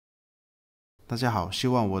大家好，希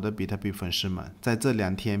望我的比特币粉丝们在这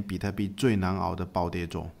2天比特币最难熬的暴跌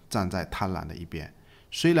中站在贪婪的一边。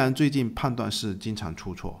虽然最近判断是经常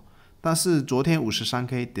出错，但是昨天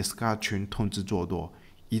 53K Discord 群通知做多，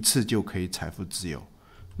一次就可以财富自由。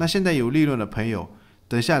那现在有利润的朋友，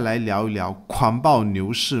等下来聊一聊狂暴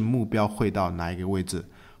牛市目标会到哪一个位置，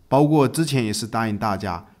包括之前也是答应大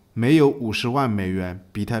家，没有50万美元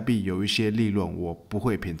比特币有一些利润我不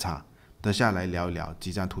会平仓。等下来聊一聊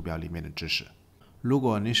几张图表里面的知识。如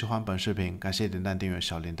果你喜欢本视频，感谢点赞订阅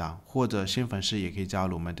小铃铛，或者新粉丝也可以加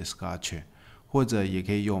入我们 Discord 群，或者也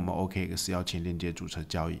可以用我们 OKX 邀请链接注册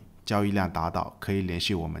交易，交易量达到可以联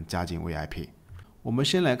系我们加进 VIP。我们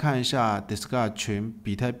先来看一下 Discord 群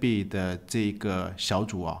比特币的这个小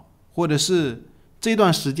组或者是这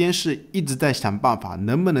段时间是一直在想办法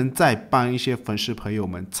能不能再帮一些粉丝朋友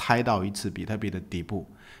们猜到一次比特币的底部，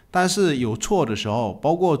但是有错的时候，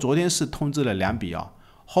包括昨天是通知了2笔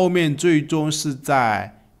后面最终是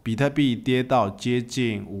在比特币跌到接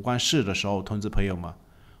近54000的时候通知朋友们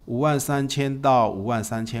，53000到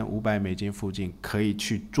53500美金附近可以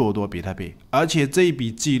去做多比特币，而且这一笔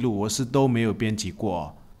记录我是都没有编辑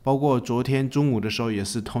过包括昨天中午的时候也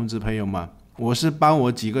是通知朋友们，我是帮我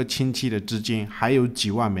几个亲戚的资金还有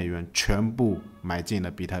几万美元全部买进了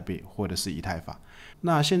比特币或者是以太坊。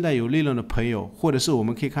那现在有利润的朋友，或者是我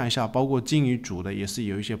们可以看一下，包括金鱼组的也是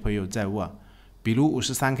有一些朋友在问，比如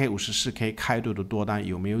 53K 54K 开度的多单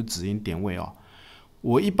有没有止盈点位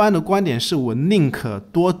我一般的观点是我宁可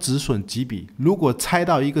多止损几笔，如果猜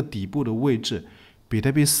到一个底部的位置，比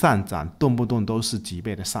特币上涨动不动都是几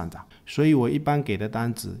倍的上涨，所以我一般给的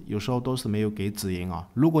单子有时候都是没有给止盈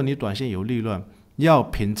如果你短线有利润要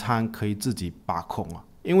平仓可以自己把控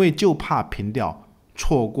因为就怕平掉，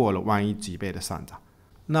错过了万一几倍的上涨。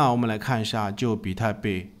那我们来看一下就比特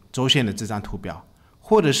币周线的这张图表，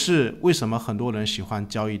或者是为什么很多人喜欢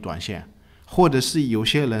交易短线，或者是有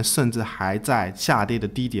些人甚至还在下跌的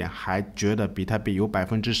低点还觉得比特币有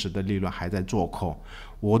 10% 的利润还在做空，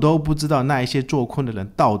我都不知道那一些做空的人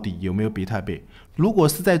到底有没有比特币。如果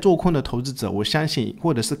是在做空的投资者，我相信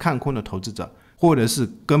或者是看空的投资者，或者是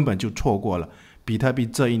根本就错过了比特币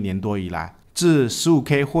这1年多以来至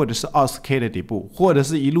 15K 或者是 20K 的底部，或者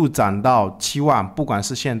是一路涨到7万，不管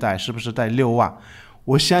是现在是不是在6万，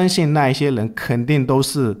我相信那一些人肯定都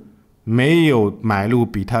是没有买入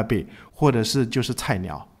比特币，或者是就是菜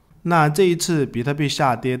鸟。那这一次比特币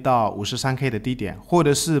下跌到 53K 的低点，或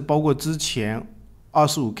者是包括之前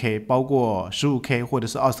 25K 包括 15K 或者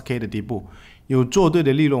是 20K 的底部有做对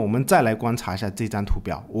的利润，我们再来观察一下这张图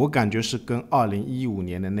表，我感觉是跟2015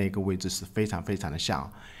年的那个位置是非常非常的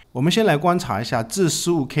像我们先来观察一下至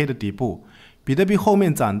 15K 的底部，比特币后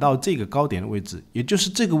面涨到这个高点的位置，也就是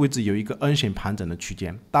这个位置有一个 N 型盘整的区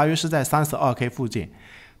间，大约是在 32K 附近，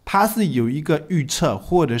它是有一个预测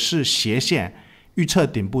或者是斜线预测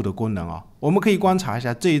顶部的功能我们可以观察一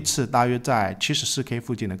下这一次大约在 74K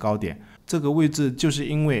附近的高点，这个位置就是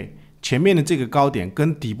因为前面的这个高点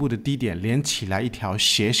跟底部的低点连起来一条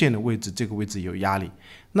斜线的位置，这个位置有压力。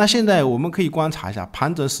那现在我们可以观察一下，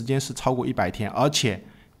盘整时间是超过100天，而且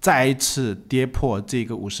再一次跌破这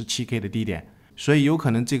个 57K 的低点，所以有可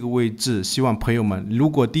能这个位置希望朋友们如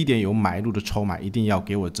果低点有买入的筹码一定要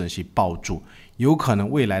给我珍惜抱住，有可能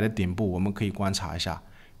未来的顶部我们可以观察一下，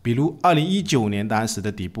比如2019年当时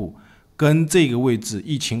的底部跟这个位置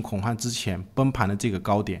疫情恐慌之前崩盘的这个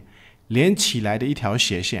高点连起来的一条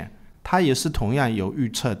斜线，它也是同样有预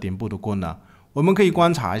测顶部的功能。我们可以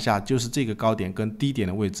观察一下，就是这个高点跟低点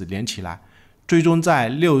的位置连起来，最终在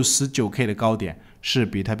 69K 的高点是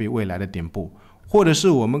比特币未来的顶部，或者是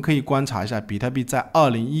我们可以观察一下比特币在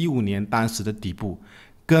2015年当时的底部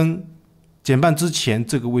跟减半之前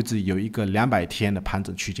这个位置有一个200天的盘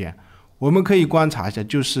整区间，我们可以观察一下，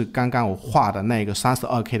就是刚刚我画的那个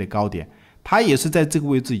 32K 的高点，它也是在这个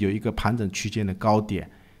位置有一个盘整区间的高点、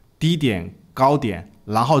低点、高点，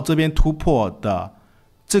然后这边突破的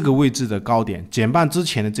这个位置的高点，减半之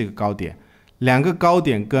前的这个高点，两个高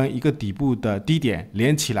点跟一个底部的低点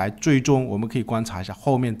连起来，最终我们可以观察一下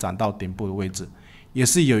后面涨到顶部的位置，也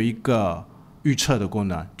是有一个预测的功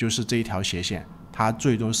能，就是这一条斜线，它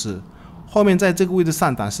最终是后面在这个位置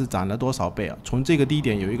上涨是涨了多少倍从这个低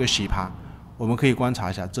点有一个洗盘，我们可以观察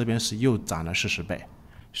一下，这边是又涨了40倍。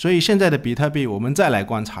所以现在的比特币我们再来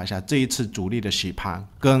观察一下这一次主力的洗盘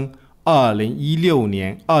跟2015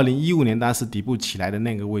年当时底部起来的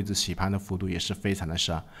那个位置洗盘的幅度也是非常的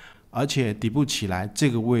深，而且底部起来这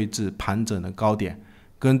个位置盘整的高点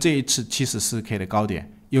跟这一次 74K 的高点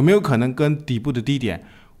有没有可能跟底部的低点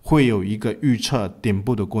会有一个预测顶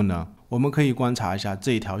部的功能，我们可以观察一下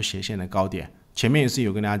这一条斜线的高点，前面也是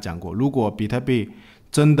有跟大家讲过，如果比特币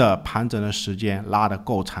真的盘整的时间拉得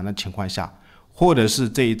够长的情况下，或者是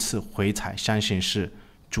这一次回踩，相信是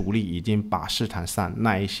主力已经把市场上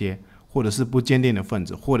那一些或者是不坚定的分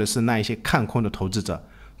子，或者是那一些看空的投资者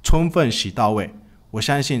充分洗到位。我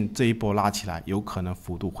相信这一波拉起来有可能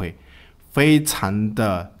幅度会非常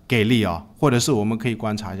的给力哦，或者是我们可以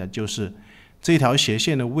观察一下，就是这条斜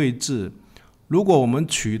线的位置，如果我们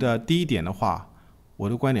取的低点的话，我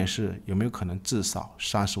的观点是有没有可能至少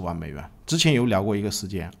30万美元？之前有聊过一个时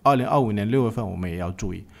间，2025年6月份我们也要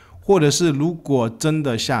注意，或者是如果真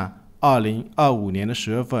的像2025年的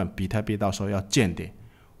10月份比特币到时候要见顶，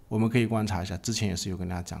我们可以观察一下，之前也是有跟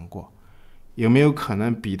大家讲过，有没有可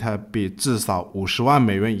能比特币至少50万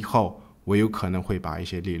美元以后，我有可能会把一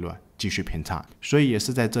些利润继续平仓，所以也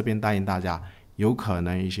是在这边答应大家，有可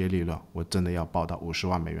能一些利润我真的要报到50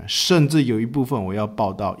万美元，甚至有一部分我要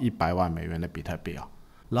报到100万美元的比特币啊。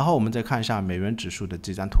然后我们再看一下美元指数的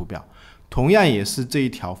这张图表，同样也是这一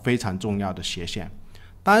条非常重要的斜线。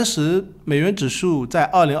当时美元指数在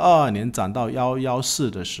2022年涨到114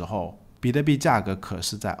的时候，比特币价格可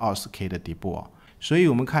是在 20K 的底部哦。所以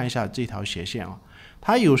我们看一下这条斜线啊，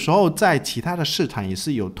它有时候在其他的市场也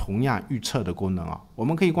是有同样预测的功能啊。我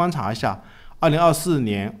们可以观察一下2024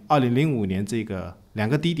年、2005年这个两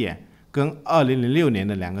个低点跟2006年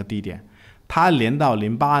的两个低点，它连到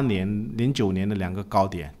08年、09年的两个高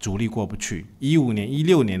点，主力过不去；15年、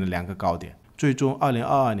16年的两个高点，最终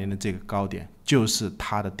2022年的这个高点就是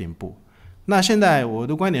它的顶部。那现在我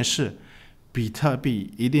的观点是，比特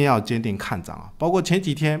币一定要坚定看涨啊！包括前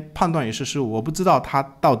几天判断也是失误，我不知道它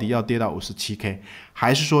到底要跌到 57K，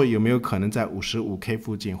 还是说有没有可能在 55K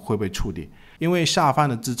附近会被触底，因为下方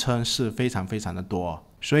的支撑是非常非常的多哦，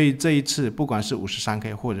所以这一次不管是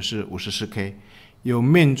 53K 或者是 54K 有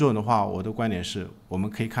命中的话，我的观点是我们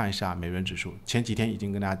可以看一下美元指数，前几天已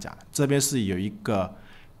经跟大家讲了，这边是有一个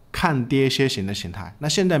看跌楔形的形态，那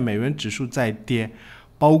现在美元指数在跌，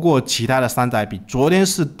包括其他的山寨币，昨天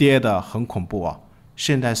是跌的很恐怖啊，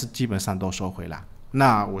现在是基本上都收回来。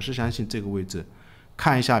那我是相信这个位置，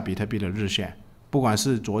看一下比特币的日线，不管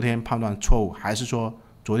是昨天判断错误，还是说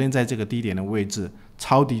昨天在这个低点的位置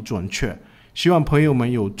抄底准确，希望朋友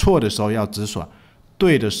们有错的时候要止损，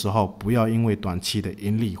对的时候不要因为短期的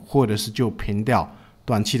盈利或者是就平掉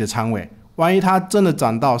短期的仓位，万一它真的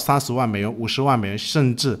涨到30万美元、50万美元，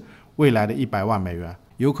甚至未来的100万美元，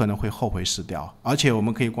有可能会后悔死掉。而且我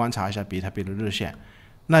们可以观察一下比特币的日线，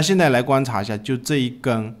那现在来观察一下，就这一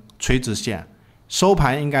根垂直线收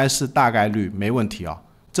盘应该是大概率没问题哦。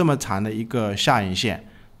这么长的一个下影线，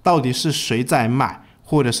到底是谁在卖，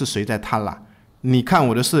或者是谁在贪婪？你看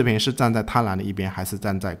我的视频是站在贪婪的一边，还是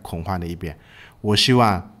站在恐慌的一边？我希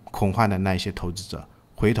望恐慌的那一些投资者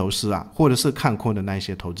回头是岸，或者是看空的那一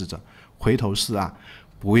些投资者回头是岸，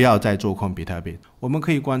不要再做空比特币。我们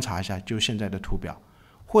可以观察一下，就现在的图表。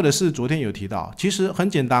或者是昨天有提到，其实很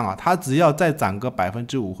简单啊，它只要再涨个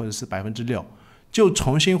 5% 或者是 6%， 就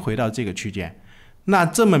重新回到这个区间。那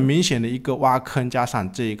这么明显的一个挖坑加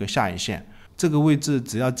上这一个下影线，这个位置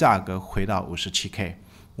只要价格回到 57K，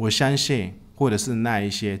 我相信或者是那一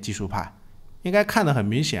些技术派应该看得很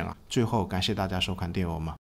明显啊。最后感谢大家收看订阅我们。